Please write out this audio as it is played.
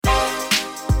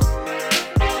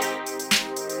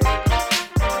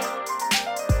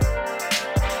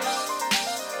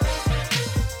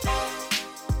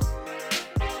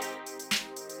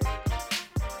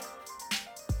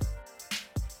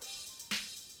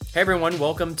Hey everyone,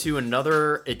 welcome to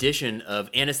another edition of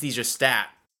Anesthesia Stat,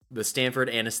 the Stanford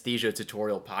Anesthesia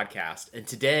Tutorial Podcast. And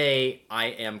today I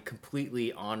am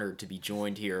completely honored to be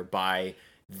joined here by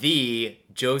the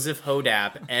Joseph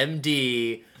Hodapp,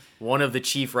 MD, one of the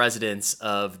chief residents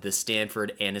of the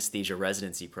Stanford Anesthesia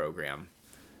Residency Program.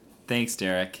 Thanks,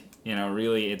 Derrick.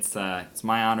 Really, it's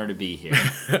my honor to be here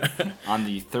on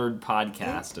the third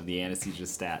podcast of the Anesthesia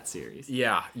Stat series.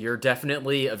 Yeah, you're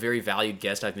definitely a very valued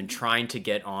guest. I've been trying to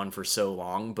get on for so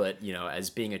long, but,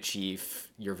 as being a chief,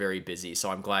 you're very busy.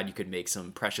 So I'm glad you could make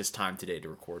some precious time today to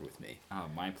record with me. Oh,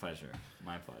 my pleasure.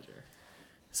 My pleasure.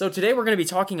 So today we're going to be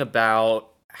talking about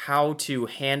how to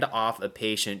hand off a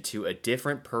patient to a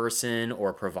different person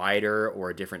or provider or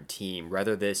a different team,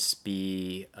 whether this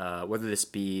be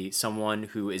someone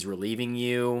who is relieving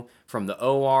you from the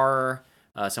OR,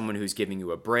 someone who's giving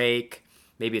you a break.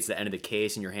 Maybe it's the end of the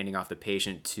case and you're handing off the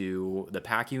patient to the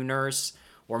PACU nurse,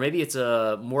 or maybe it's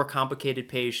a more complicated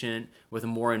patient with a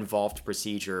more involved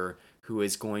procedure who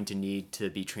is going to need to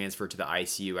be transferred to the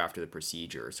ICU after the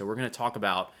procedure. So we're going to talk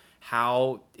about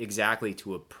how exactly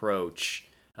to approach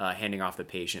handing off the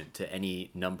patient to any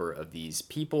number of these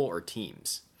people or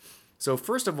teams. So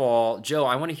first of all, Joe,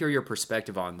 I want to hear your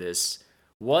perspective on this.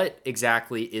 What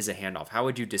exactly is a handoff? How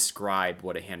would you describe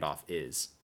what a handoff is?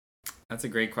 That's a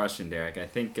great question, Derrick. I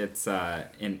think it's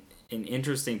an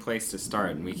interesting place to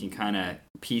start, and we can kind of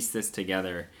piece this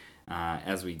together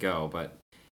as we go. But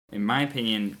in my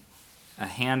opinion, a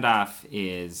handoff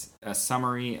is a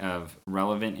summary of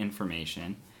relevant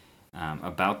information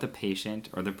about the patient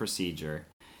or the procedure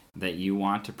that you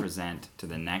want to present to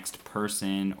the next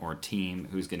person or team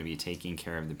who's going to be taking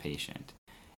care of the patient.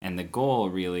 And the goal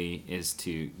really is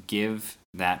to give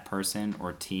that person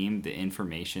or team the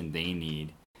information they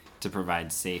need to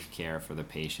provide safe care for the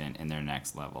patient in their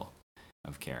next level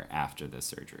of care after the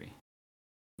surgery.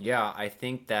 Yeah, I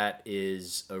think that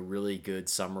is a really good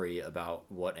summary about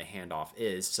what a handoff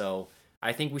is. So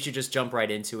I think we should just jump right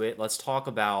into it. Let's talk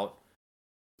about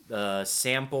the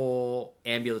sample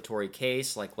ambulatory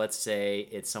case. Like, let's say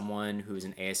it's someone who's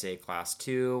an ASA class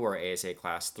 2 or ASA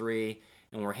class 3,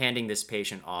 and we're handing this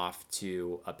patient off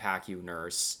to a PACU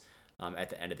nurse at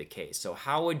the end of the case. So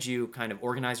how would you kind of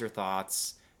organize your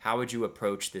thoughts? How would you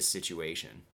approach this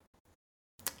situation?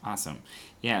 Awesome.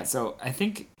 Yeah, so I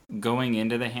think going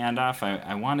into the handoff,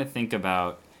 I want to think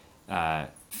about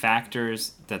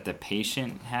factors that the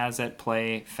patient has at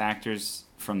play, factors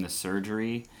from the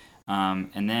surgery,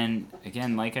 and then,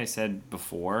 again, like I said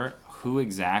before, who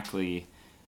exactly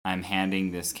I'm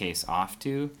handing this case off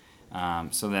to,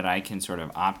 so that I can sort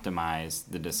of optimize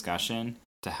the discussion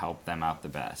to help them out the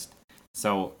best.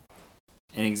 So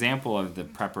an example of the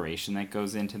preparation that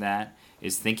goes into that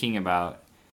is thinking about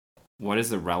what is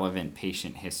the relevant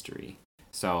patient history.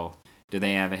 So do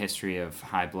they have a history of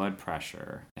high blood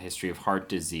pressure, a history of heart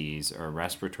disease, or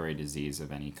respiratory disease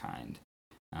of any kind?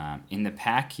 In the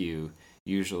PACU,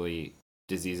 usually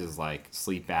diseases like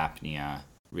sleep apnea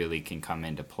really can come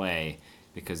into play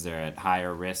because they're at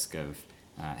higher risk of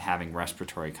having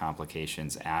respiratory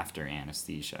complications after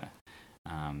anesthesia.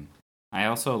 I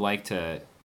also like to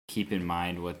keep in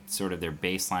mind what sort of their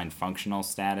baseline functional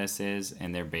status is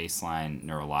and their baseline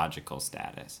neurological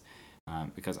status.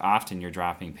 Because often you're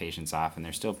dropping patients off and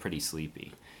they're still pretty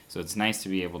sleepy. So it's nice to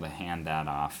be able to hand that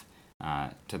off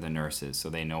to the nurses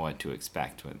so they know what to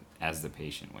expect as the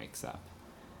patient wakes up.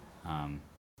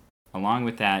 Along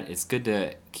with that, it's good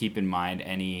to keep in mind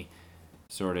any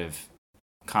sort of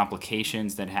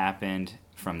complications that happened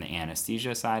from the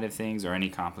anesthesia side of things or any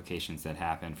complications that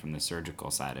happened from the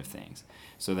surgical side of things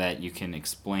so that you can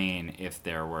explain if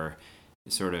there were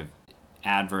sort of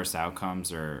adverse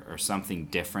outcomes or something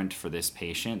different for this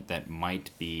patient that might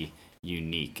be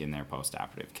unique in their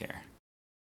postoperative care.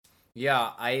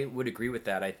 Yeah, I would agree with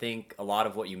that. I think a lot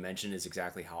of what you mentioned is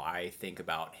exactly how I think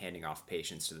about handing off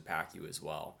patients to the PACU as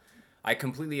well. I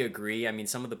completely agree. I mean,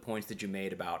 some of the points that you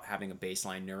made about having a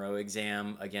baseline neuro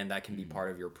exam, again, that can be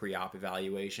part of your pre-op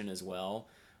evaluation as well.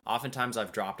 Oftentimes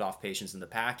I've dropped off patients in the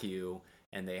PACU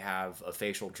and they have a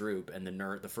facial droop, and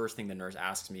the first thing the nurse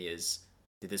asks me is,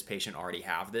 did this patient already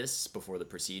have this before the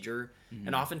procedure? Mm-hmm.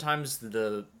 And oftentimes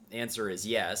the answer is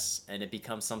yes, and it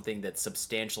becomes something that's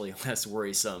substantially less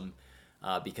worrisome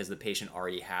because the patient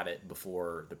already had it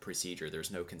before the procedure.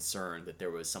 There's no concern that there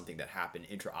was something that happened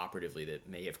intraoperatively that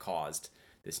may have caused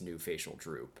this new facial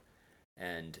droop.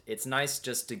 And it's nice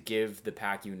just to give the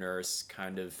PACU nurse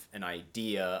kind of an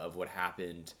idea of what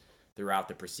happened throughout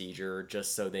the procedure,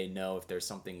 just so they know if there's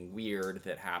something weird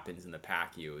that happens in the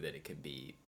PACU that it could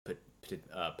be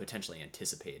potentially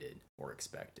anticipated or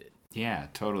expected. Yeah,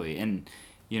 totally. And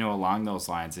Along those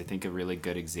lines, I think a really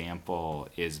good example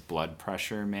is blood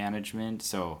pressure management.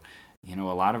 So, a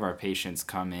lot of our patients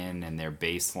come in and their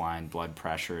baseline blood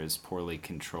pressure is poorly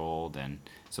controlled, and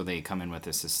so they come in with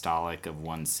a systolic of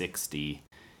 160.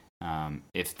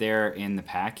 If they're in the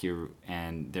PACU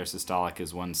and their systolic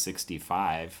is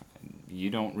 165, you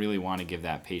don't really want to give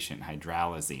that patient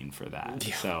hydralazine for that.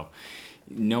 Yeah. So,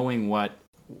 knowing what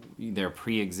their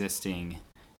pre-existing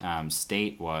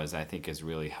state was, I think, is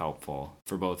really helpful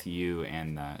for both you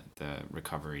and the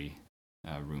recovery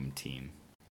room team.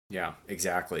 Yeah,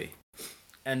 exactly.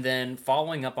 And then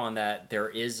following up on that, there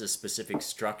is a specific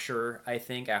structure, I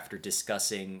think, after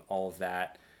discussing all of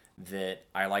that, that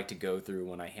I like to go through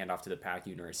when I hand off to the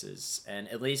PACU nurses. And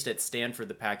at least at Stanford,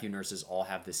 the PACU nurses all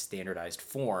have this standardized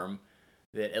form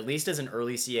that, at least as an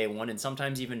early CA1, and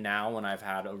sometimes even now when I've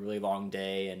had a really long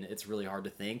day and it's really hard to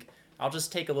think, I'll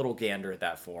just take a little gander at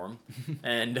that form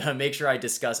and make sure I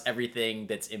discuss everything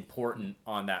that's important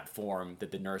on that form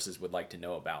that the nurses would like to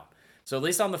know about. So at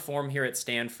least on the form here at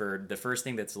Stanford, the first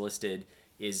thing that's listed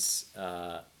is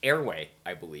airway,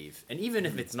 I believe. And even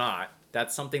if it's not,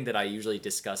 that's something that I usually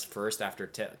discuss first after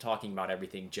talking about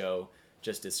everything Joe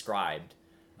just described.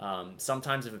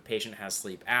 Sometimes if a patient has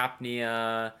sleep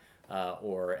apnea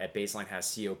or at baseline has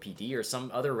COPD or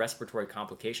some other respiratory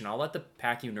complication, I'll let the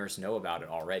PACU nurse know about it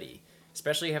already.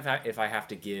 Especially if I have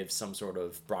to give some sort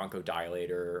of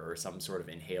bronchodilator or some sort of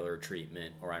inhaler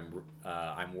treatment, or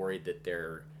I'm worried that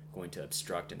they're going to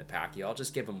obstruct in the PACU, I'll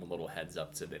just give them a little heads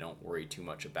up so they don't worry too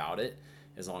much about it,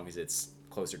 as long as it's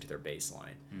closer to their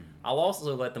baseline. I'll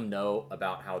also let them know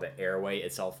about how the airway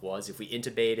itself was. If we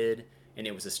intubated and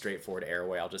it was a straightforward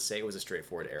airway, I'll just say it was a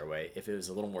straightforward airway. If it was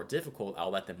a little more difficult,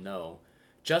 I'll let them know.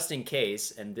 Just in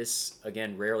case, and this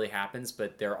again rarely happens,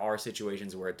 but there are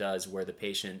situations where it does, where the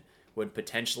patient would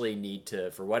potentially need to,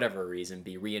 for whatever reason,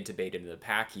 be reintubated in the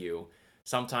PACU.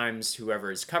 Sometimes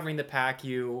whoever is covering the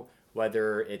PACU,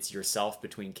 whether it's yourself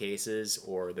between cases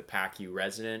or the PACU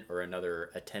resident or another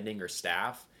attending or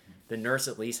staff, the nurse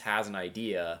at least has an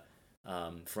idea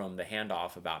from the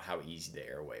handoff about how easy the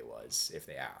airway was if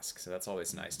they ask. So that's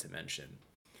always nice to mention.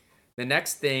 The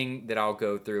next thing that I'll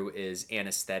go through is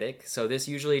anesthetic. So this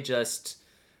usually just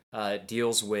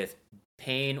deals with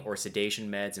pain or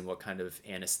sedation meds and what kind of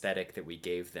anesthetic that we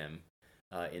gave them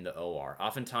in the OR.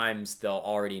 Oftentimes they'll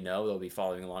already know, they'll be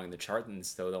following along in the chart, and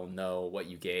so they'll know what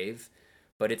you gave.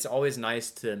 But it's always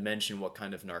nice to mention what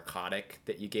kind of narcotic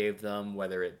that you gave them,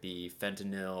 whether it be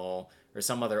fentanyl or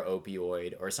some other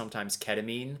opioid, or sometimes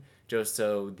ketamine, just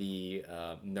so the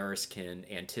nurse can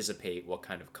anticipate what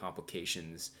kind of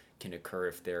complications can occur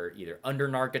if they're either under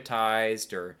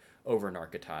narcotized or over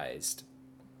narcotized.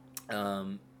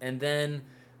 And then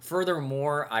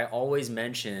furthermore, I always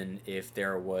mention if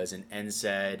there was an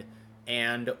NSAID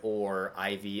and or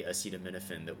IV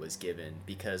acetaminophen that was given,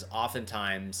 because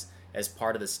oftentimes as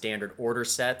part of the standard order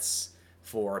sets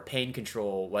for pain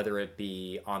control, whether it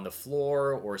be on the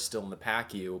floor or still in the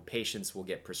PACU, patients will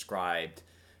get prescribed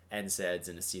NSAIDs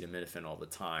and acetaminophen all the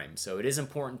time. So it is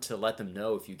important to let them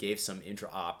know if you gave some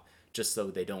intra-op, just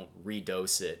so they don't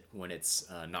redose it when it's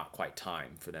not quite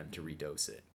time for them to redose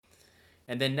it.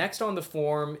 And then next on the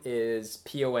form is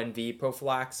PONV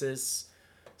prophylaxis.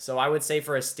 So I would say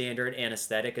for a standard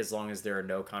anesthetic, as long as there are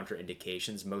no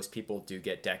contraindications, most people do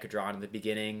get Decadron in the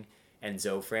beginning and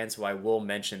Zofran. So I will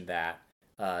mention that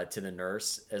to the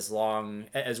nurse, as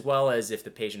well as if the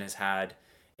patient has had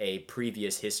a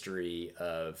previous history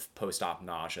of post-op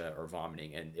nausea or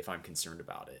vomiting, and if I'm concerned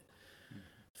about it.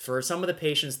 For some of the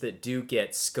patients that do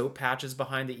get scope patches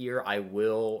behind the ear, I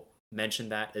will mention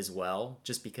that as well,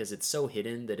 just because it's so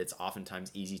hidden that it's oftentimes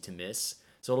easy to miss.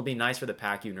 So it'll be nice for the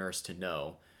PACU nurse to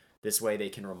know. This way they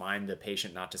can remind the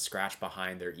patient not to scratch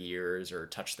behind their ears or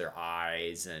touch their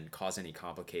eyes and cause any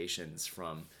complications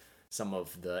from some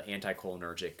of the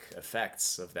anticholinergic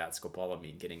effects of that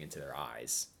scopolamine getting into their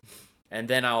eyes. And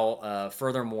then I'll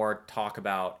furthermore talk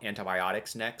about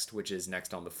antibiotics next, which is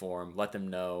next on the form. Let them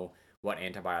know what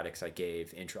antibiotics I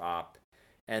gave intra-op.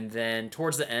 And then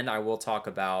towards the end, I will talk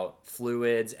about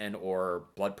fluids and or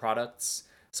blood products.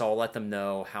 So I'll let them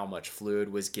know how much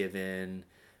fluid was given,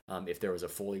 if there was a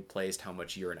fully placed, how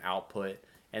much urine output,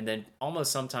 and then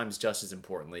almost sometimes just as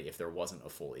importantly, if there wasn't a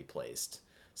fully placed.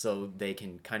 So they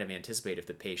can kind of anticipate if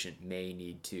the patient may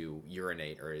need to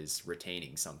urinate or is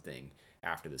retaining something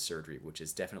after the surgery, which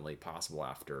is definitely possible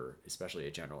after, especially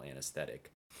a general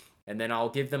anesthetic. And then I'll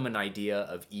give them an idea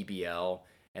of EBL,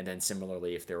 and then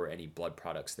similarly if there were any blood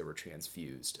products that were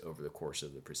transfused over the course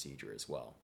of the procedure as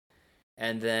well.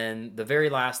 And then the very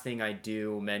last thing I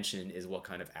do mention is what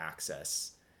kind of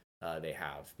access they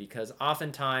have. Because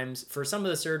oftentimes, for some of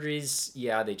the surgeries,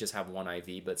 yeah, they just have one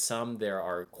IV, but some there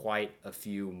are quite a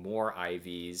few more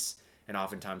IVs and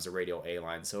oftentimes a radial A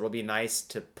line. So it'll be nice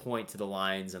to point to the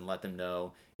lines and let them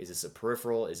know, is this a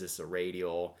peripheral? Is this a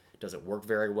radial? Does it work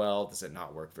very well? Does it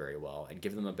not work very well? And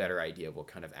give them a better idea of what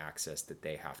kind of access that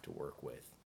they have to work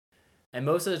with. And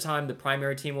most of the time, the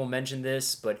primary team will mention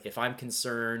this, but if I'm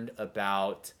concerned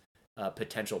about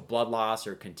potential blood loss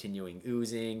or continuing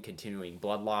oozing, continuing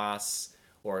blood loss,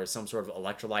 or some sort of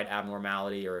electrolyte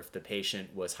abnormality, or if the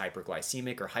patient was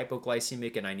hyperglycemic or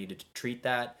hypoglycemic and I needed to treat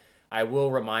that, I will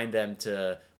remind them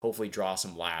to hopefully draw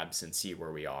some labs and see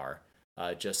where we are,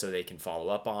 just so they can follow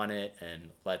up on it and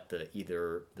let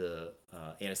either the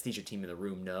anesthesia team in the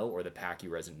room know or the PACU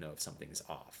resident know if something is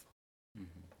off.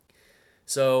 Mm-hmm.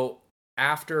 So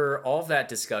after all of that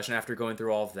discussion, after going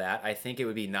through all of that, I think it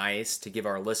would be nice to give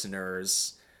our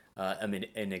listeners an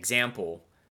example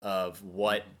of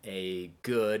what a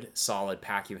good, solid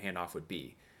PACU handoff would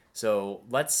be. So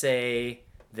let's say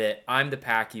that I'm the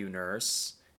PACU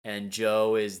nurse and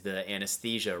Joe is the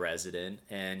anesthesia resident,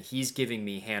 and he's giving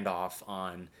me handoff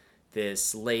on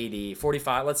this lady,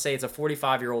 45. Let's say it's a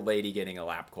 45-year-old lady getting a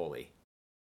lap chole.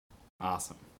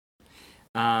 Awesome.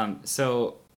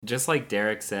 So just like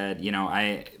Derrick said,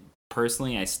 I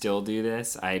still do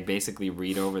this. I basically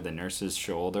read over the nurse's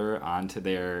shoulder onto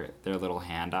their little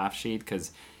handoff sheet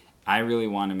because I really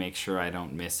want to make sure I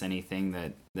don't miss anything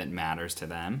that matters to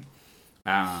them.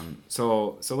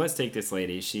 So let's take this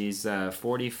lady. She's a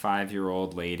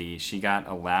 45-year-old lady. She got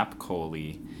a lap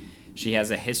chole. She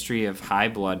has a history of high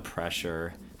blood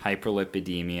pressure,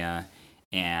 hyperlipidemia,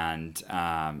 and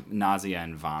nausea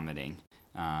and vomiting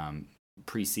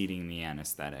preceding the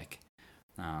anesthetic.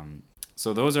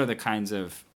 So those are the kinds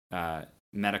of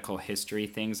medical history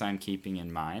things I'm keeping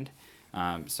in mind.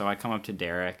 So I come up to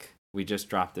Derrick. We just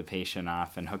dropped the patient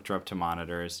off and hooked her up to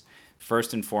monitors.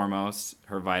 First and foremost,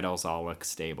 her vitals all look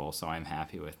stable, so I'm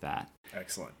happy with that.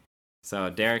 Excellent. So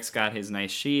Derrick's got his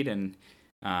nice sheet, and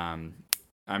I'm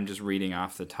just reading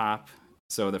off the top.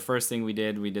 So the first thing we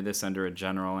did this under a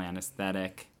general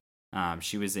anesthetic.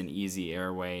 She was in easy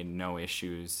airway, no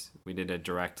issues. We did a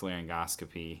direct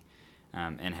laryngoscopy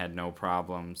and had no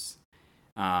problems.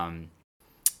 In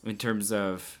terms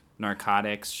of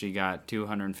narcotics, she got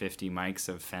 250 mics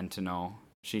of fentanyl.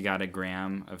 She got a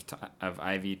gram of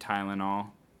IV Tylenol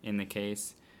in the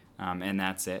case, and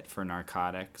that's it for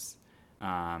narcotics.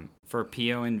 For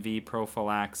PO&V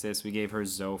prophylaxis, we gave her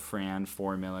Zofran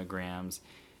 4 milligrams,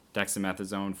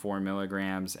 dexamethasone 4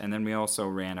 milligrams, and then we also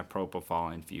ran a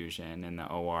propofol infusion in the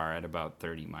OR at about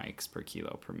 30 mics per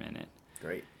kilo per minute.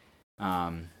 Great.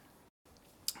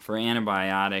 For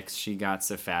antibiotics, she got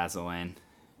cefazolin.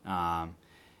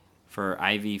 For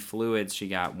IV fluids, she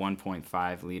got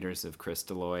 1.5 liters of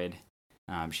crystalloid.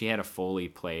 She had a Foley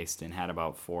placed and had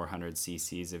about 400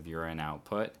 cc's of urine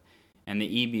output. And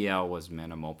the EBL was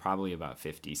minimal, probably about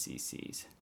 50 cc's.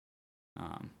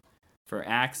 For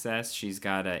access, she's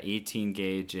got a 18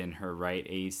 gauge in her right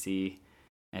AC,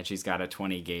 and she's got a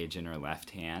 20 gauge in her left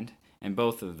hand. And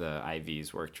both of the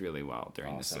IVs worked really well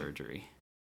during the surgery.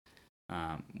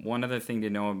 One other thing to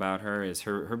know about her is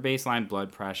her baseline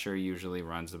blood pressure usually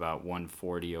runs about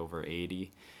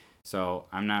 140/80. So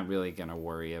I'm not really going to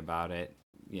worry about it.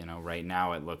 Right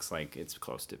now it looks like it's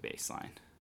close to baseline.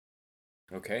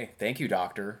 Okay. Thank you,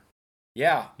 doctor.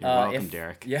 Yeah. You're welcome,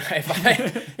 Derrick. Yeah.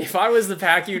 If I was the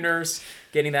PACU nurse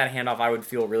getting that handoff, I would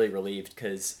feel really relieved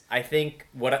because I think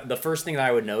the first thing that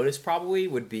I would notice probably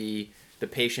would be the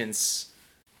patient's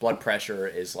blood pressure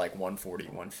is like 140,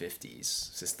 150s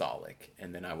systolic.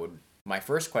 And then my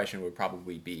first question would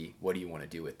probably be, what do you want to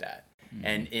do with that? Mm-hmm.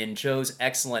 And in Joe's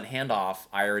excellent handoff,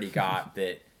 I already got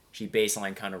that she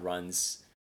baseline kind of runs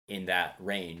in that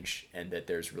range and that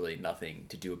there's really nothing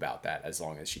to do about that as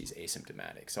long as she's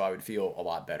asymptomatic. So I would feel a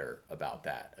lot better about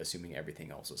that, assuming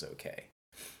everything else was okay.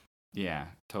 Yeah,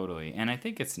 totally. And I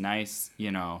think it's nice,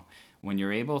 when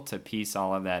you're able to piece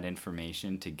all of that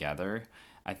information together,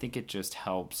 I think it just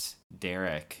helps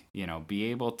Derrick, be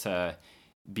able to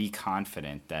be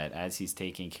confident that as he's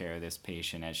taking care of this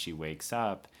patient as she wakes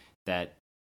up, that,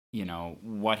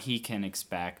 what he can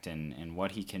expect and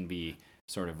what he can be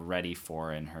sort of ready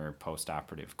for in her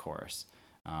post-operative course.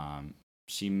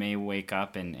 She may wake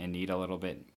up and need a little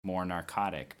bit more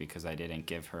narcotic because I didn't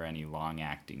give her any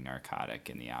long-acting narcotic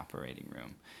in the operating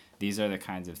room. These are the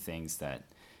kinds of things that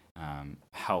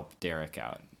help Derrick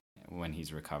out when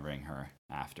he's recovering her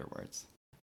afterwards.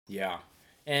 Yeah.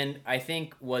 And I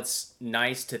think what's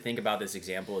nice to think about this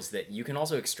example is that you can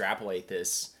also extrapolate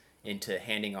this into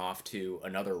handing off to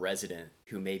another resident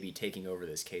who may be taking over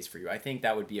this case for you. I think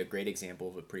that would be a great example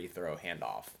of a pretty thorough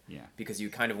handoff. Yeah. Because you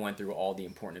kind of went through all the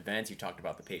important events. You talked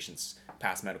about the patient's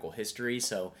past medical history.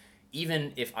 So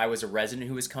even if I was a resident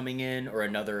who was coming in or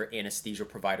another anesthesia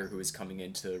provider who was coming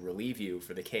in to relieve you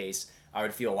for the case, I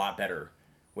would feel a lot better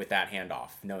with that handoff,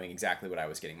 knowing exactly what I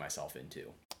was getting myself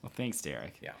into. Well, thanks,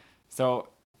 Derrick. Yeah. So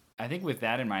I think with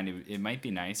that in mind, it might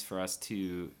be nice for us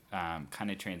to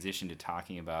kind of transition to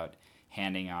talking about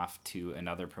handing off to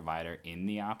another provider in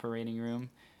the operating room,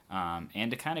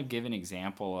 and to kind of give an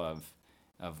example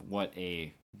of what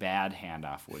a bad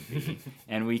handoff would be.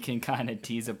 And we can kind of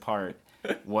tease apart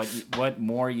what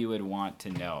more you would want to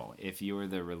know if you were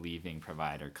the relieving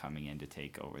provider coming in to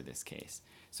take over this case.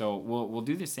 So we'll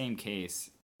do the same case,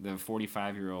 the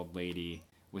 45-year-old lady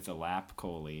with a lap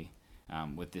chole,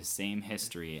 with the same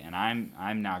history, and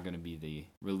I'm now going to be the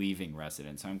relieving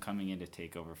resident, so I'm coming in to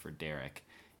take over for Derrick,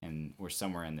 and we're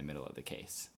somewhere in the middle of the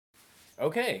case.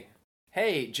 Okay.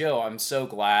 Hey, Joe, I'm so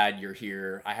glad you're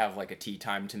here. I have like a tea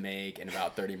time to make in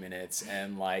about 30 minutes,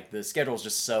 and like the schedule's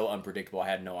just so unpredictable. I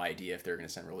had no idea if they're going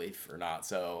to send relief or not.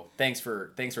 So thanks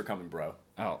for coming, bro.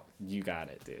 Oh, you got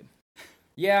it, dude.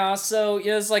 Yeah, so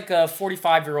it's like a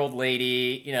 45-year-old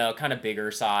lady, kind of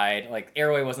bigger side. Like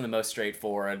airway wasn't the most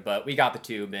straightforward, but we got the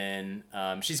tube in.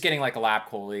 She's getting like a lap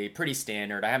chole, pretty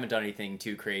standard. I haven't done anything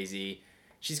too crazy.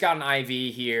 She's got an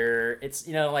IV here. It's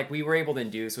like we were able to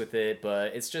induce with it,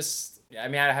 but it's just, I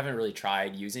mean, I haven't really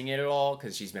tried using it at all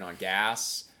because she's been on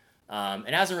gas.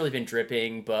 It hasn't really been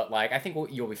dripping, but like I think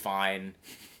you'll be fine.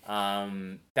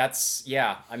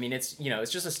 Yeah. I mean, it's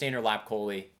it's just a standard lap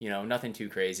chole. Nothing too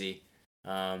crazy.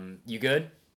 You good?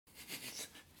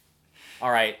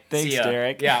 All right. Thanks, see ya.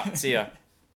 Derrick. Yeah, see ya.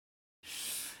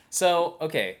 So,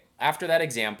 okay, after that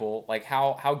example, like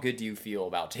how good do you feel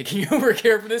about taking over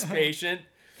care for this patient?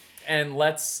 And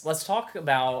let's talk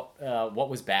about what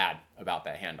was bad about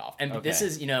that handoff. And Okay. this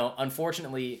is,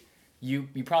 unfortunately, you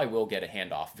probably will get a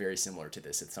handoff very similar to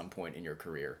this at some point in your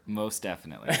career. Most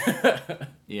definitely.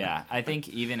 Yeah, I think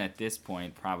even at this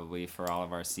point, probably for all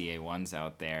of our CA1s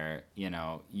out there,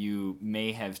 you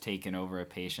may have taken over a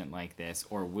patient like this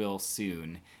or will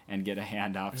soon and get a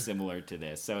handoff similar to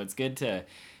this. So it's good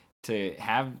to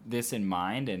have this in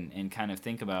mind and kind of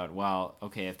think about, well,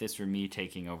 okay, if this were me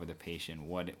taking over the patient,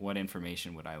 what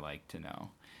information would I like to know?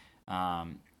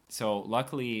 So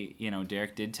luckily,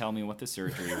 Derrick did tell me what the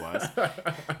surgery was.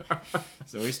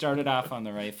 So we started off on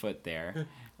the right foot there.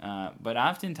 But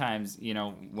oftentimes,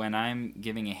 when I'm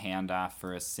giving a handoff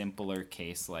for a simpler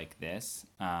case like this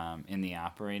in the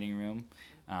operating room,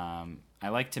 I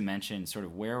like to mention sort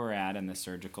of where we're at in the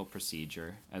surgical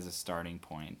procedure as a starting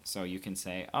point. So you can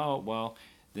say, oh, well,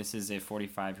 this is a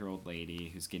 45-year-old lady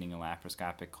who's getting a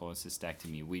laparoscopic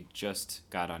cholecystectomy. We just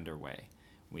got underway.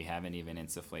 We haven't even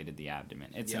insufflated the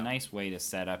abdomen. It's a nice way to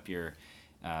set up your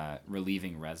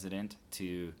relieving resident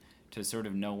to sort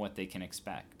of know what they can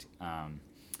expect.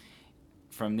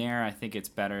 From there, I think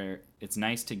it's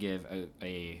nice to give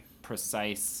a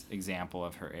precise example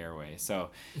of her airway.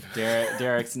 So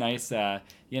Derrick's nice,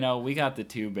 we got the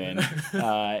tube in,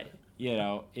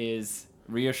 is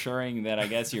reassuring that I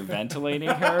guess you're ventilating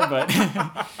her,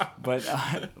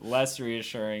 but less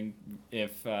reassuring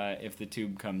if the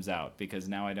tube comes out, because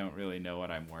now I don't really know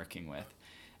what I'm working with.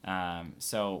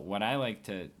 So what I like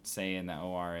to say in the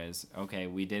OR is, okay,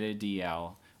 we did a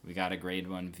DL, we got a grade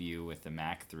 1 view with the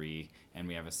MAC 3, and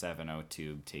we have a 7.0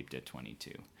 tube taped at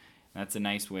 22. That's a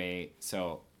nice way,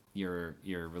 so your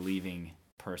relieving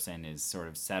person is sort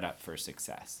of set up for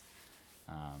success.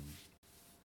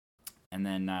 And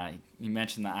then you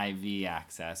mentioned the IV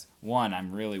access. One,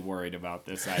 I'm really worried about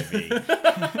this IV.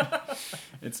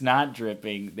 It's not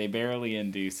dripping. They barely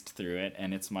induced through it,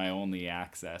 and it's my only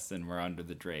access, and we're under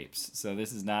the drapes. So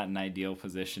this is not an ideal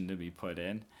position to be put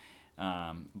in.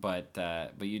 But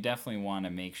you definitely want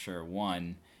to make sure,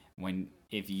 one,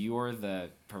 if you're the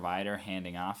provider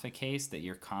handing off a case, that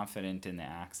you're confident in the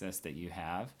access that you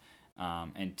have.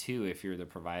 And two, if you're the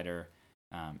provider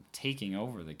taking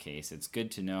over the case, it's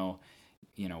good to know,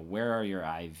 where are your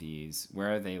IVs?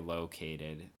 Where are they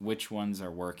located? Which ones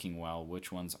are working well?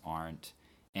 Which ones aren't?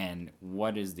 And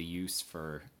what is the use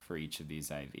for each of these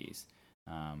IVs?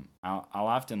 I'll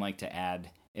often like to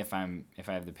add, if I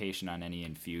have the patient on any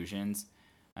infusions,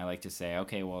 I like to say,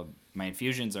 okay, well, my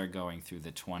infusions are going through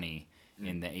the 20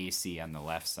 in the AC on the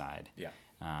left side. Yeah.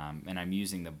 And I'm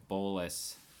using the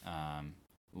bolus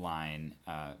line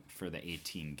for the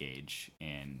 18 gauge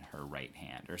in her right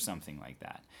hand or something like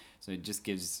that. So it just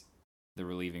gives the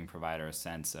relieving provider a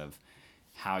sense of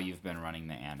how you've been running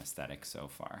the anesthetic so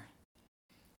far.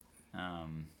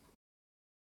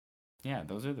 Yeah,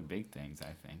 those are the big things,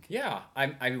 I think. Yeah,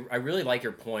 I really like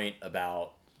your point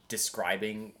about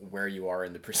describing where you are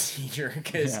in the procedure,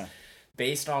 because Yeah.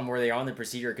 based on where they are in the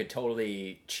procedure, it could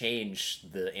totally change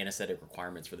the anesthetic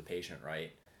requirements for the patient,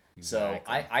 right? So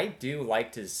Exactly. I do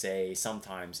like to say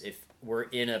sometimes if we're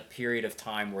in a period of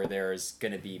time where there's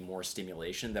going to be more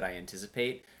stimulation that I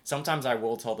anticipate, sometimes I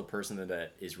will tell the person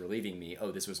that is relieving me,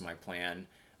 oh, this was my plan.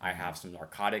 I have some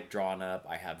narcotic drawn up.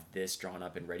 I have this drawn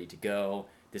up and ready to go.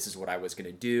 This is what I was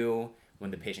going to do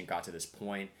when the patient got to this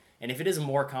point. And if it is a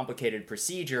more complicated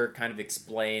procedure, kind of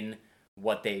explain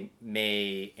what they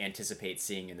may anticipate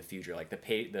seeing in the future. Like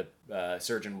the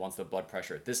surgeon wants the blood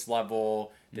pressure at this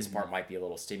level. This part might be a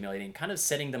little stimulating. Kind of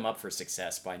setting them up for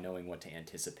success by knowing what to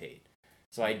anticipate.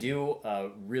 So I do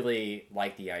really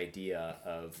like the idea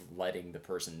of letting the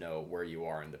person know where you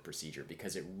are in the procedure,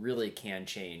 because it really can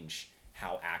change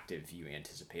how active you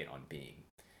anticipate on being.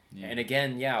 Yeah. And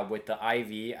again, yeah, with the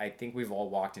IV, I think we've all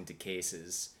walked into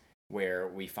cases where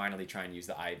we finally try and use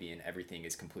the IV and everything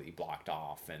is completely blocked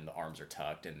off and the arms are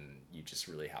tucked and you just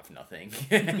really have nothing.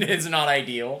 And it's not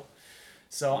ideal.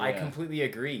 So I completely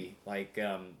agree. Like,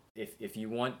 if you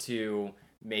want to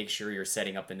make sure you're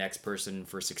setting up the next person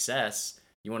for success,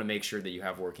 you want to make sure that you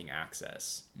have working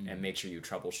access and make sure you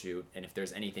troubleshoot. And if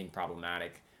there's anything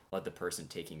problematic, let the person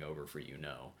taking over for you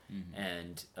know.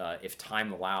 And if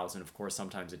time allows, and of course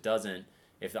sometimes it doesn't,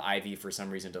 if the IV for some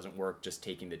reason doesn't work, just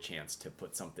taking the chance to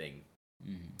put something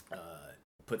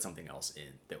else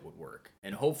in that would work.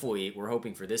 And hopefully, we're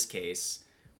hoping for this case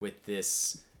with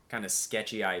this kind of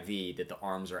sketchy IV that the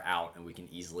arms are out and we can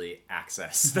easily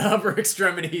access the upper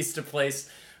extremities to place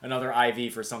another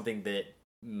IV for something that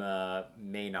may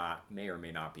or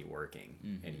may not be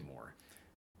working anymore.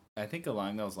 I think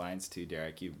along those lines too,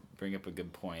 Derrick, you bring up a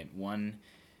good point.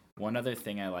 One other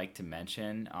thing I like to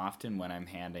mention often when I'm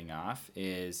handing off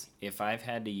is if I've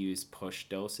had to use push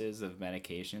doses of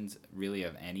medications, really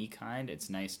of any kind, it's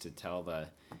nice to tell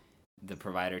the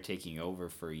provider taking over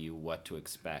for you what to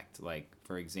expect. Like,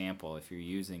 for example, if you're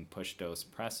using push dose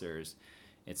pressors,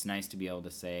 it's nice to be able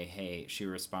to say, hey, she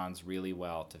responds really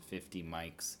well to 50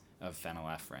 mics of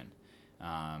phenylephrine.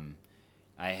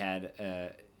 I had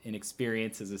an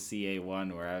experience as a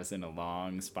CA1 where I was in a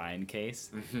long spine case.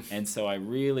 And so I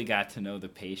really got to know the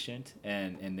patient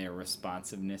and their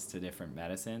responsiveness to different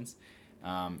medicines.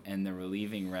 And the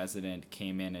relieving resident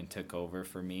came in and took over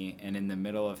for me. And in the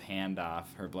middle of handoff,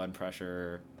 her blood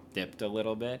pressure dipped a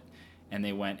little bit. And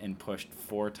they went and pushed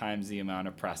 4 times the amount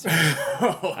of pressors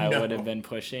I would have been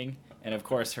pushing. And of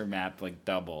course, her MAP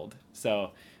doubled.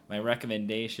 So my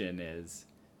recommendation is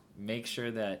make sure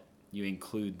that you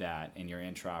include that in your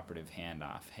intraoperative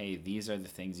handoff. Hey, these are the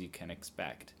things you can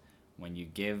expect. When you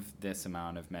give this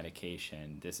amount of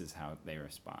medication, this is how they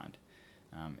respond.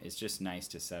 It's just nice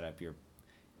to set up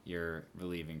your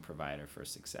relieving provider for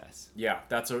success. Yeah,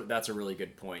 that's a really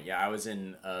good point. Yeah, I was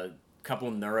in a couple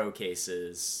neuro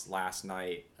cases last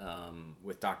night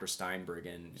with Dr. Steinberg,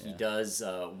 and he does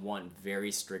want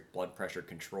very strict blood pressure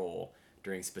control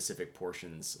during specific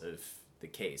portions of the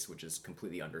case, which is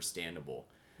completely understandable.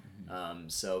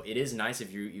 So it is nice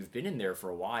if you've been in there for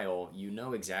a while, you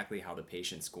know exactly how the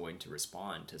patient's going to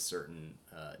respond to certain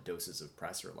doses of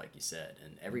pressor, like you said,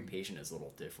 and every patient is a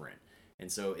little different.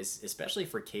 And so especially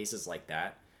for cases like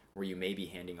that, where you may be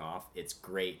handing off, it's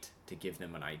great to give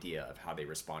them an idea of how they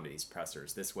respond to these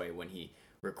pressors. This way, when he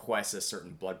requests a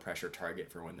certain blood pressure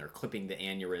target for when they're clipping the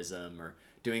aneurysm or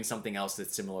doing something else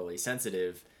that's similarly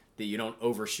sensitive, that you don't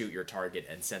overshoot your target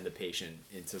and send the patient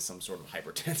into some sort of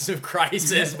hypertensive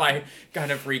crisis by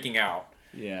kind of freaking out.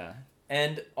 Yeah.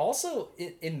 And also,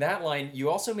 in that line, you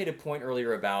also made a point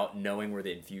earlier about knowing where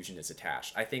the infusion is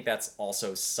attached. I think that's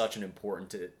also such an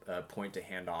important point to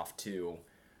hand off to.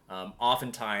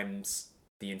 Oftentimes,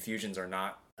 the infusions are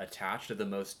not attached to the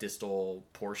most distal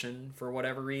portion for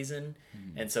whatever reason.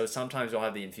 And so sometimes you'll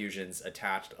have the infusions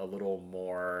attached a little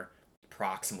more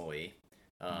proximally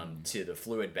to the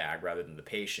fluid bag rather than the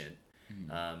patient.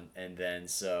 And then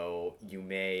so you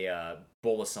may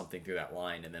bolus something through that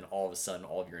line, and then all of a sudden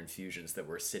all of your infusions that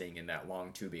were sitting in that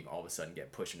long tubing all of a sudden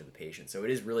get pushed into the patient. So it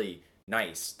is really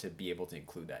nice to be able to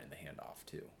include that in the handoff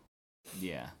too.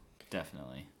 Yeah,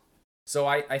 definitely. So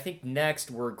I think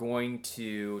next we're going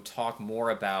to talk more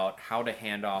about how to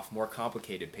hand off more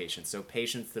complicated patients. So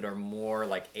patients that are more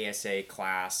like ASA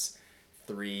class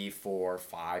 3, 4,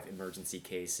 5 emergency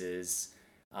cases,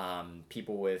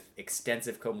 people with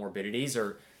extensive comorbidities,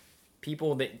 or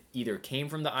people that either came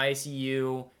from the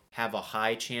ICU, have a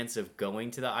high chance of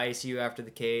going to the ICU after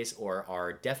the case, or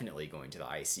are definitely going to the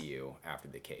ICU after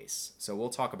the case. So we'll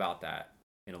talk about that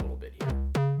in a little bit here.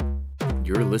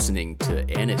 You're listening to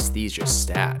Anesthesia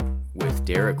Stat with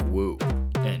Derrick Wu.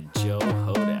 And Joe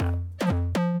Hodapp.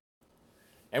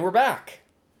 And we're back.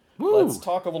 Woo! Let's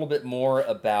talk a little bit more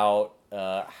about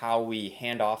how we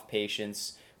hand off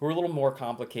patients who are a little more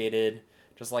complicated.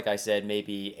 Just like I said,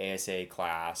 maybe ASA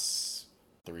class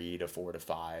 3 to 4 to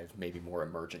 5, maybe more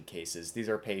emergent cases. These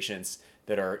are patients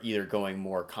that are either going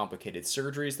more complicated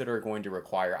surgeries that are going to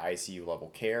require ICU level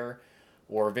care,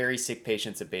 or very sick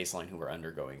patients at baseline who are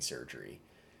undergoing surgery.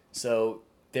 So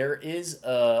there is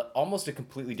almost a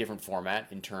completely different format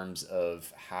in terms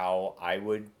of how I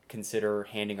would consider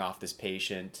handing off this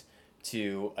patient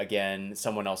to, again,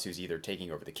 someone else who's either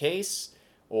taking over the case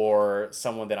or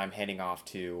someone that I'm handing off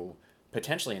to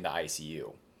potentially in the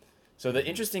ICU. So the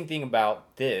interesting thing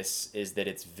about this is that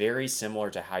it's very similar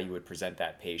to how you would present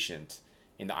that patient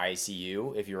in the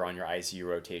ICU if you're on your ICU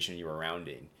rotation you were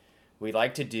rounding. We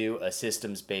like to do a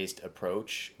systems-based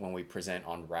approach when we present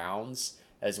on rounds,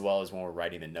 as well as when we're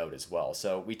writing the note as well.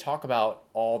 So we talk about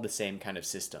all the same kind of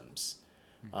systems.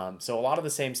 So a lot of the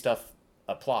same stuff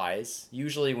applies.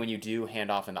 Usually when you do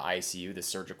handoff in the ICU, the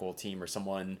surgical team or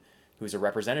someone who's a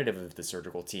representative of the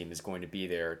surgical team is going to be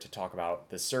there to talk about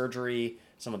the surgery,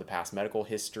 some of the past medical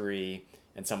history,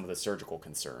 and some of the surgical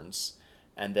concerns.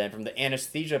 And then from the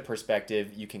anesthesia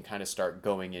perspective, you can kind of start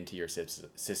going into your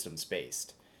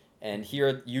systems-based. And here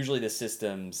are usually the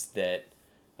systems that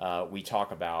we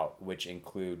talk about, which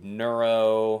include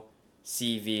neuro,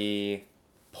 CV,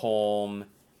 pulm,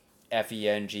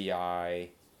 FENGI,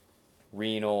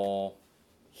 renal,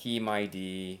 Hem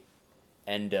ID,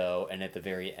 endo, and at the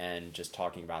very end, just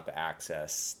talking about the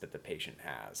access that the patient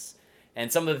has.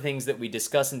 And some of the things that we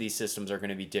discuss in these systems are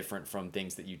going to be different from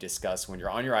things that you discuss when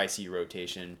you're on your ICU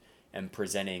rotation and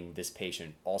presenting this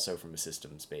patient also from a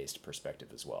systems-based perspective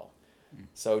as well.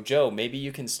 So, Joe, maybe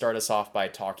you can start us off by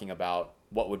talking about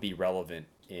what would be relevant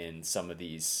in some of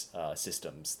these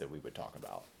systems that we would talk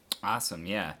about. Awesome,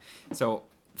 yeah. So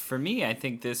for me, I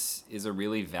think this is a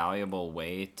really valuable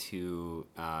way to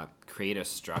create a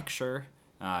structure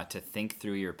to think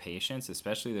through your patients,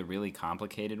 especially the really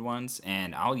complicated ones.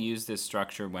 And I'll use this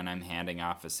structure when I'm handing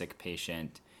off a sick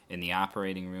patient in the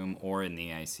operating room or in the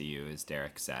ICU, as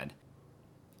Derrick said.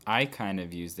 I kind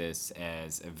of use this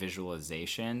as a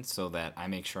visualization so that I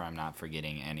make sure I'm not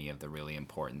forgetting any of the really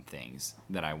important things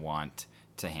that I want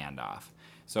to hand off.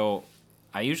 So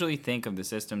I usually think of the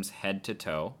systems head to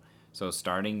toe. So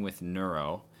starting with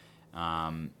neuro,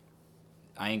 I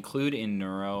include in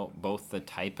neuro both the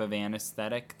type of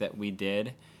anesthetic that we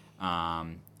did,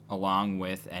 along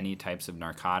with any types of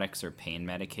narcotics or pain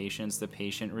medications the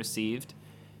patient received.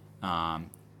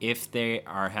 If they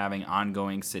are having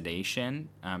ongoing sedation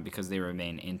because they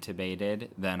remain intubated,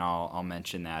 then I'll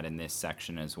mention that in this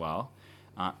section as well.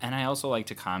 And I also like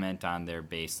to comment on their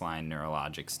baseline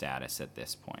neurologic status at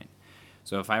this point.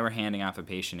 So if I were handing off a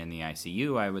patient in the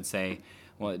ICU, I would say,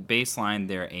 well, at baseline,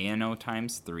 their ANO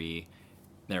times 3,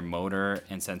 their motor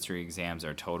and sensory exams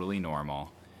are totally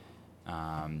normal.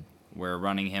 We're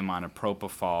running him on a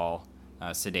propofol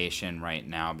sedation right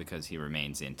now because he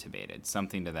remains intubated,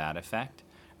 something to that effect.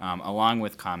 Along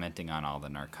with commenting on all the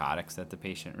narcotics that the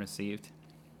patient received.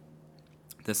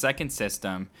 The second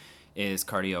system is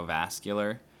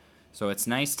cardiovascular. So it's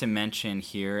nice to mention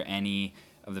here any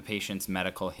of the patient's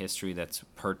medical history that's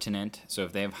pertinent. So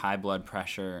if they have high blood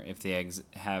pressure, if they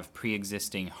have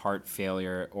pre-existing heart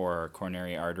failure or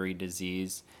coronary artery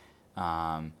disease,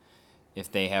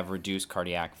 if they have reduced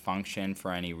cardiac function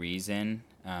for any reason,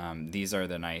 these are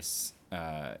the nice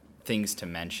things to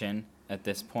mention at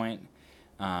this point.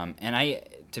 And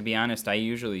to be honest, I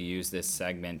usually use this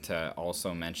segment to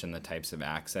also mention the types of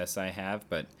access I have,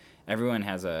 but everyone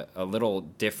has a little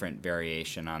different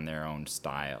variation on their own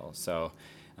style. So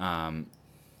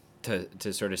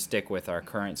to sort of stick with our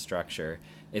current structure,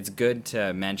 it's good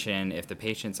to mention if the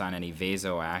patient's on any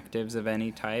vasoactives of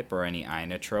any type or any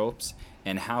inotropes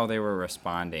and how they were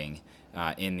responding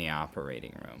in the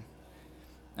operating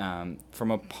room.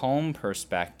 From a pulm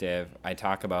perspective, I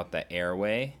talk about the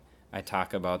airway. I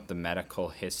talk about the medical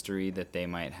history that they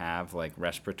might have, like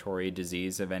respiratory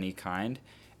disease of any kind.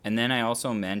 And then I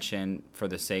also mention, for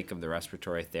the sake of the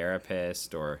respiratory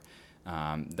therapist or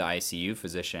the ICU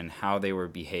physician, how they were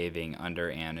behaving under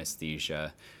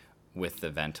anesthesia with the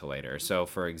ventilator. So,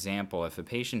 for example, if a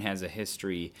patient has a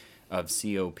history of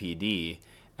COPD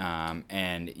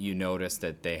and you notice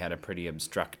that they had a pretty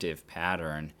obstructive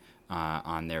pattern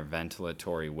on their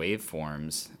ventilatory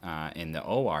waveforms in the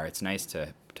OR, it's nice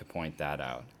to point that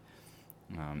out.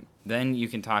 Then you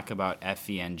can talk about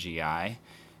FENGI.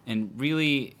 And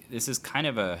really, this is kind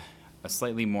of a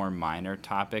slightly more minor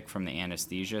topic from the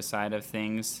anesthesia side of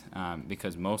things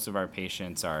because most of our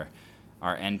patients are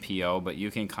our NPO, but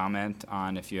you can comment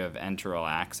on if you have enteral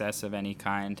access of any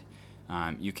kind.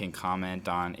 You can comment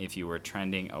on if you were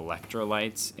trending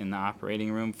electrolytes in the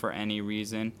operating room for any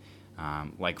reason,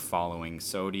 like following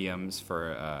sodiums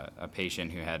for a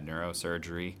patient who had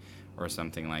neurosurgery or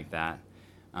something like that.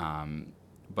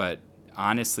 But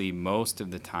honestly, most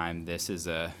of the time, this is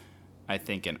I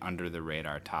think, an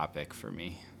under-the-radar topic for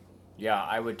me. Yeah,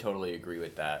 I would totally agree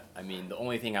with that. I mean, the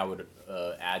only thing I would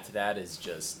add to that is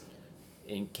just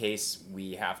in case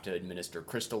we have to administer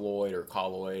crystalloid or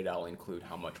colloid, I'll include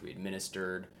how much we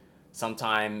administered.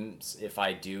 Sometimes if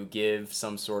I do give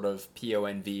some sort of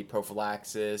PONV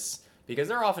prophylaxis, because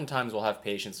there are often times we'll have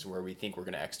patients where we think we're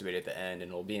going to extubate at the end, and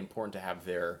it'll be important to have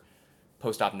their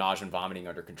post-op nausea and vomiting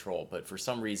under control, but for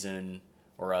some reason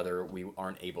or other, we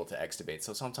aren't able to extubate.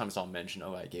 So sometimes I'll mention,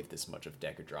 oh, I gave this much of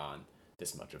Decadron,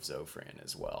 this much of Zofran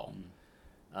as well.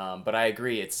 But I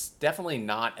agree, it's definitely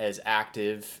not as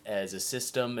active as a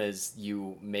system as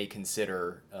you may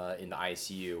consider in the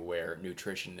ICU, where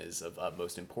nutrition is of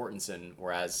utmost importance, and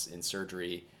whereas in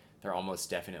surgery, they're almost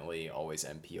definitely always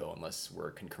MPO unless we're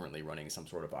concurrently running some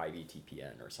sort of IV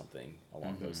TPN or something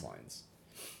along those lines.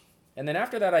 And then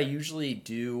after that, I usually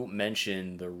do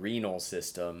mention the renal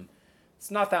system.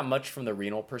 It's not that much from the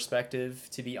renal perspective,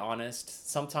 to be honest.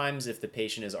 Sometimes if the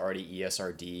patient is already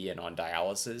ESRD and on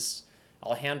dialysis,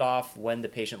 I'll hand off when the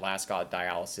patient last got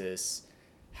dialysis,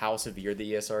 how severe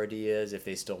the ESRD is, if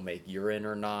they still make urine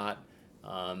or not,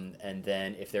 and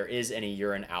then if there is any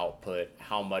urine output,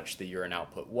 how much the urine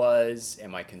output was.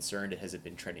 Am I concerned? Has it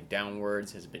been trending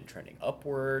downwards? Has it been trending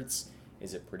upwards?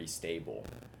 Is it pretty stable?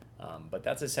 But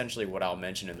that's essentially what I'll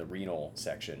mention in the renal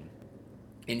section.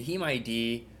 In Heme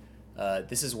ID,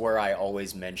 this is where I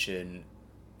always mention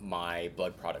my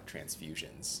blood product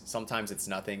transfusions. Sometimes it's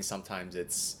nothing, sometimes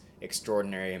it's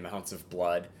extraordinary amounts of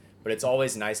blood, but it's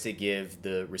always nice to give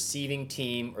the receiving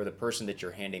team or the person that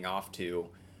you're handing off to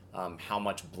how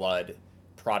much blood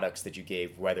products that you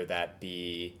gave, whether that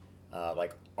be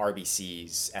like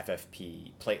RBCs,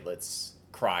 FFP, platelets,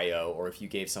 cryo, or if you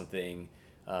gave something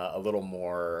a little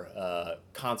more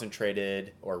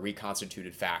concentrated or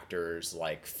reconstituted factors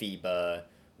like FEBA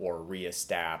or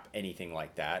Rheostat, anything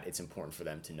like that. It's important for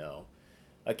them to know.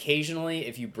 Occasionally,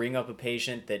 if you bring up a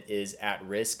patient that is at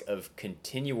risk of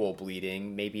continual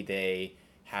bleeding, maybe they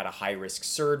had a high-risk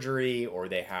surgery or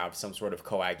they have some sort of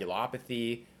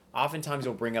coagulopathy, oftentimes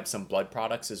you'll bring up some blood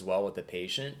products as well with the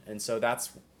patient. And so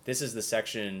this is the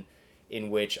section in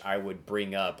which I would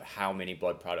bring up how many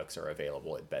blood products are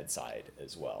available at bedside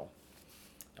as well.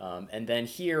 And then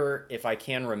here, if I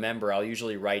can remember, I'll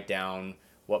usually write down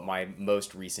what my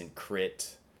most recent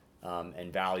crit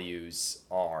and values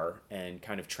are and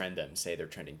kind of trend them. Say they're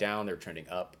trending down, they're trending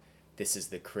up. This is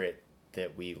the crit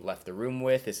that we left the room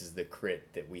with. This is the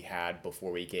crit that we had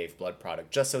before we gave blood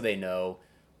product, just so they know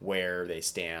where they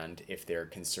stand if they're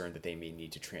concerned that they may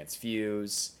need to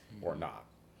transfuse or not.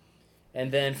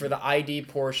 And then for the ID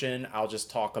portion, I'll just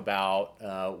talk about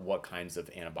what kinds of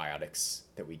antibiotics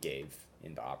that we gave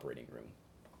in the operating room.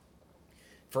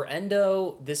 For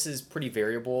endo, this is pretty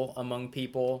variable among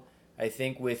people. I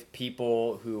think with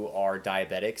people who are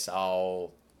diabetics,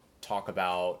 I'll talk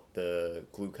about the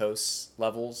glucose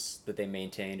levels that they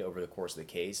maintained over the course of the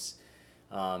case.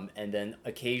 And then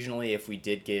occasionally, if we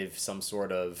did give some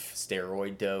sort of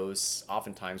steroid dose,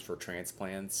 oftentimes for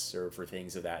transplants or for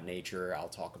things of that nature, I'll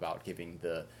talk about giving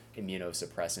the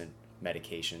immunosuppressant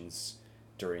medications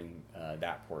during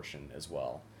that portion as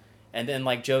well. And then,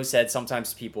 like Joe said,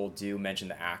 sometimes people do mention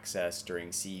the access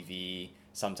during CV,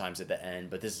 sometimes at the end,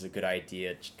 but this is a good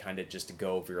idea, kind of just to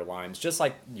go over your lines, just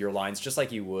like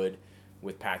you would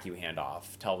with PACU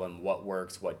handoff. Tell them what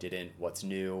works, what didn't, what's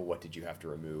new, what did you have to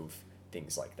remove,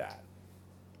 things like that.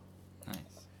 Nice.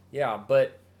 Yeah,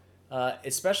 but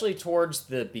especially towards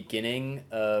the beginning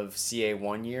of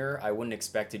CA1 year, I wouldn't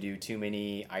expect to do too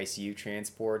many ICU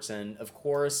transports. And of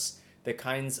course, the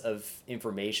kinds of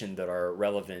information that are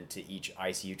relevant to each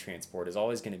ICU transport is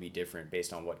always going to be different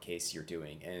based on what case you're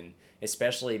doing. And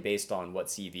especially based on what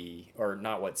CV, or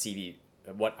not what CV,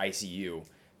 what ICU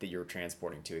that you're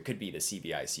transporting to. It could be the CV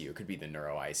ICU, it could be the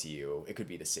neuro ICU, it could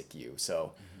be the SICU.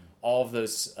 So all of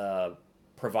those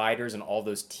providers and all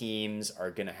those teams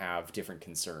are going to have different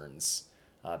concerns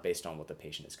based on what the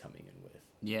patient is coming in with.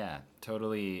 Yeah,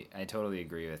 totally. I totally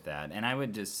agree with that. And I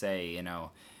would just say,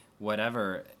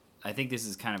 whatever, I think this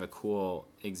is kind of a cool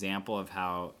example of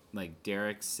how like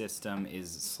Derrick's system is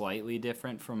slightly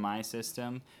different from my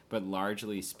system, but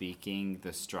largely speaking,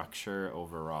 the structure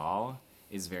overall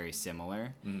is very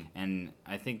similar. And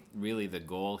I think really the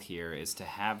goal here is to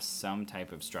have some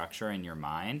type of structure in your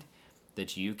mind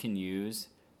that you can use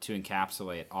to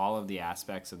encapsulate all of the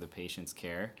aspects of the patient's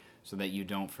care so that you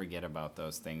don't forget about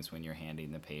those things when you're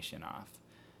handing the patient off.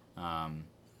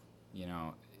 You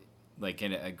know, like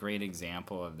a great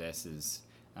example of this is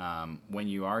when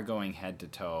you are going head to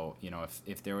toe, you know,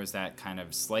 if there was that kind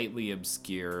of slightly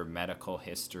obscure medical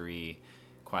history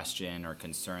question or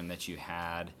concern that you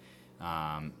had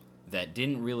that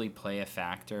didn't really play a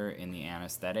factor in the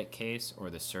anesthetic case or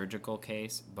the surgical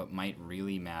case, but might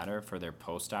really matter for their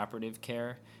post-operative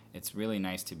care, it's really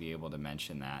nice to be able to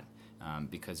mention that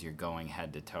because you're going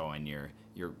head to toe and you're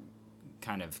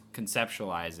kind of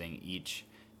conceptualizing each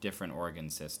different organ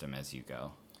system as you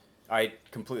go. I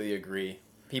completely agree.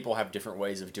 People have different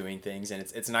ways of doing things, and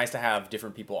it's nice to have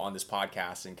different people on this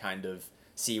podcast and kind of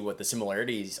see what the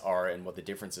similarities are and what the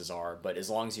differences are. But as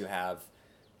long as you have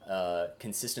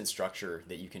consistent structure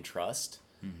that you can trust,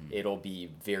 it'll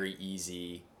be very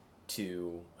easy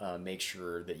to make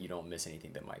sure that you don't miss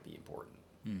anything that might be important.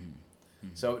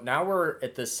 So now we're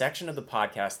at the section of the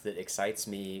podcast that excites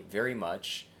me very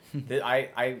much. That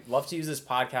I love to use this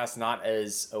podcast not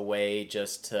as a way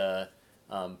just to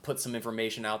put some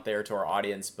information out there to our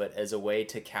audience, but as a way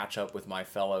to catch up with my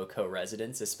fellow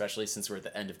co-residents, especially since we're at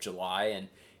the end of July. And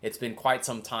it's been quite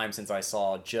some time since I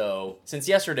saw Joe, since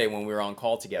yesterday when we were on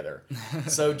call together.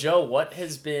 So Joe, what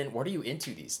are you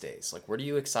into these days? Like, what are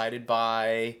you excited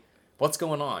by? What's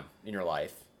going on in your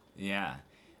life? Yeah.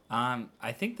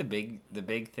 I think the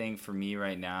big thing for me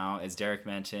right now, as Derrick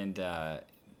mentioned,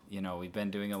 you know, we've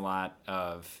been doing a lot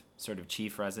of sort of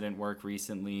chief resident work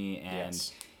recently, and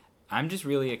Yes. I'm just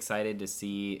really excited to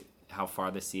see how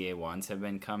far the CA1s have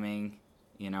been coming,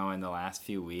 you know, in the last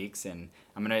few weeks. And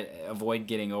I'm going to avoid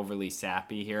getting overly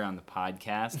sappy here on the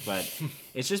podcast, but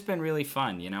it's just been really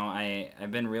fun. You know,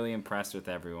 I've been really impressed with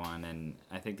everyone, and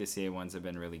I think the CA1s have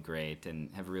been really great and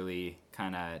have really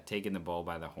kind of taken the bull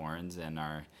by the horns and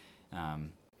are,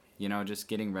 you know, just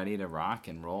getting ready to rock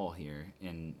and roll here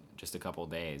in just a couple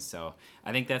days. So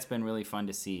I think that's been really fun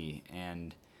to see.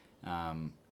 And,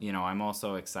 you know, I'm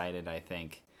also excited, I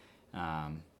think,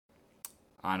 on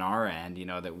our end, you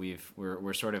know, that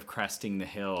we're sort of cresting the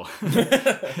hill,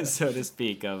 so to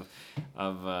speak, of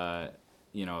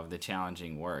you know, of the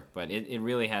challenging work. But it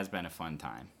really has been a fun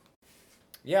time.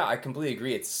 Yeah, I completely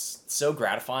agree. It's so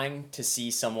gratifying to see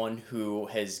someone who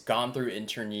has gone through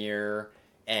intern year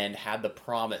and had the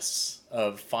promise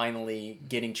of finally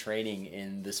getting training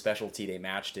in the specialty they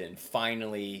matched in,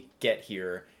 finally get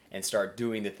here and start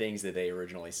doing the things that they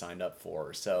originally signed up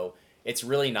for. So it's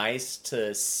really nice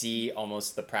to see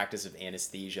almost the practice of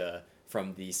anesthesia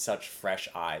from these such fresh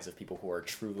eyes of people who are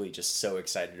truly just so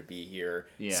excited to be here,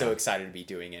 so excited to be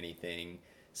doing anything.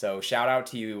 So shout out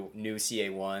to you new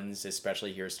CA1s,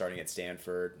 especially here starting at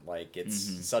Stanford. Like it's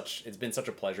been such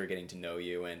a pleasure getting to know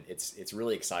you, and it's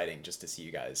really exciting just to see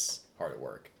you guys hard at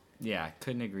work. Yeah,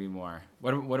 couldn't agree more.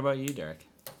 What about you, Derrick?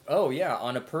 Oh yeah,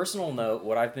 on a personal note,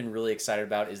 what I've been really excited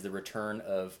about is the return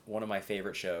of one of my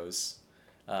favorite shows.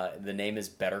 The name is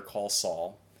Better Call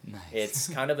Saul. Nice. It's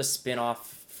kind of a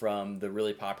spin-off from the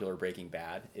really popular Breaking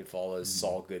Bad. It follows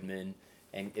Saul Goodman,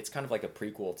 and it's kind of like a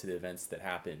prequel to the events that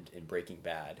happened in Breaking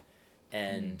Bad.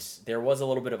 And there was a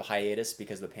little bit of a hiatus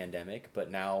because of the pandemic,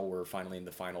 but now we're finally in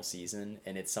the final season,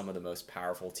 and it's some of the most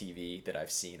powerful TV that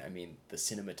I've seen. I mean, the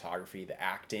cinematography, the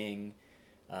acting.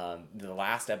 The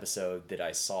last episode that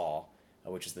I saw,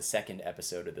 which is the second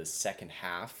episode of the second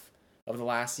half of the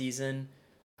last season,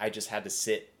 I just had to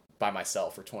sit by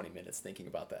myself for 20 minutes thinking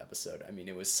about the episode. I mean,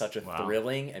 it was such a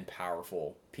thrilling and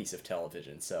powerful piece of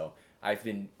television. So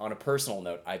on a personal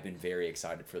note, I've been very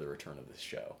excited for the return of this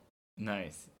show.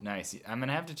 Nice. I'm going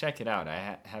to have to check it out.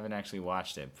 I haven't actually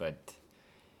watched it, but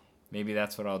maybe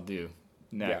that's what I'll do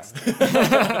next.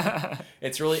 Yeah.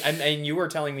 It's really, I mean, you were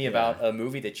telling me about a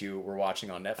movie that you were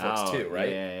watching on Netflix too, right?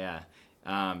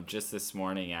 Yeah. Just this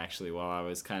morning, actually, while I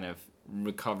was kind of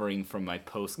recovering from my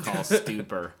post-call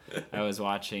stupor, I was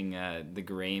watching The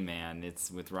Gray Man. It's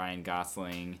with Ryan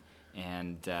Gosling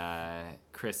and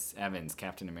Chris Evans,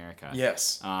 Captain America.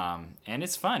 Yes. And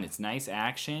it's fun. It's nice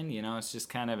action. You know, it's just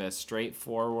kind of a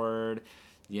straightforward,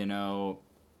 you know,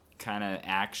 kind of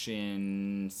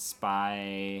action,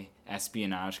 spy,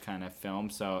 espionage kind of film.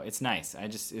 So it's nice.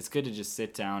 It's good to just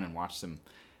sit down and watch some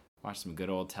good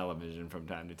old television from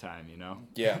time to time, you know?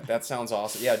 Yeah, that sounds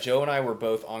awesome. Yeah, Joe and I were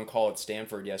both on call at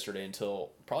Stanford yesterday until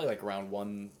probably like around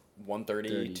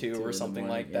 1:32 or something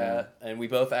like that. And we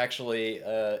both actually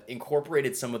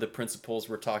incorporated some of the principles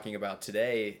we're talking about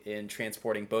today in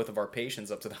transporting both of our patients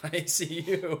up to the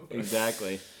ICU.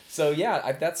 Exactly. So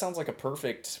yeah, that sounds like a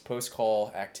perfect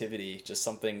post-call activity, just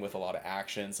something with a lot of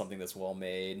action, something that's well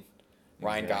made.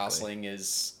 Ryan Gosling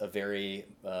is a very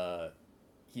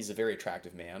he's a very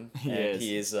attractive man. He and is.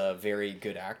 he is a very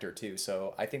good actor too.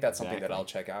 So I think that's something that Exactly. I'll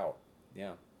check out.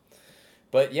 Yeah.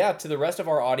 But yeah, to the rest of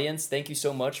our audience, thank you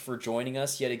so much for joining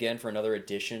us yet again for another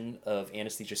edition of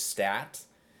Anesthesia Stat.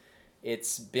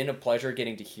 It's been a pleasure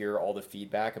getting to hear all the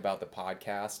feedback about the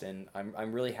podcast, and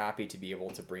I'm really happy to be able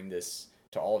to bring this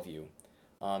to all of you.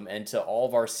 And to all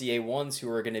of our CA1s who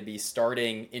are going to be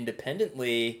starting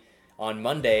independently on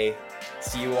Monday,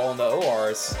 see you all in the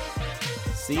ORs.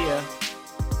 See ya.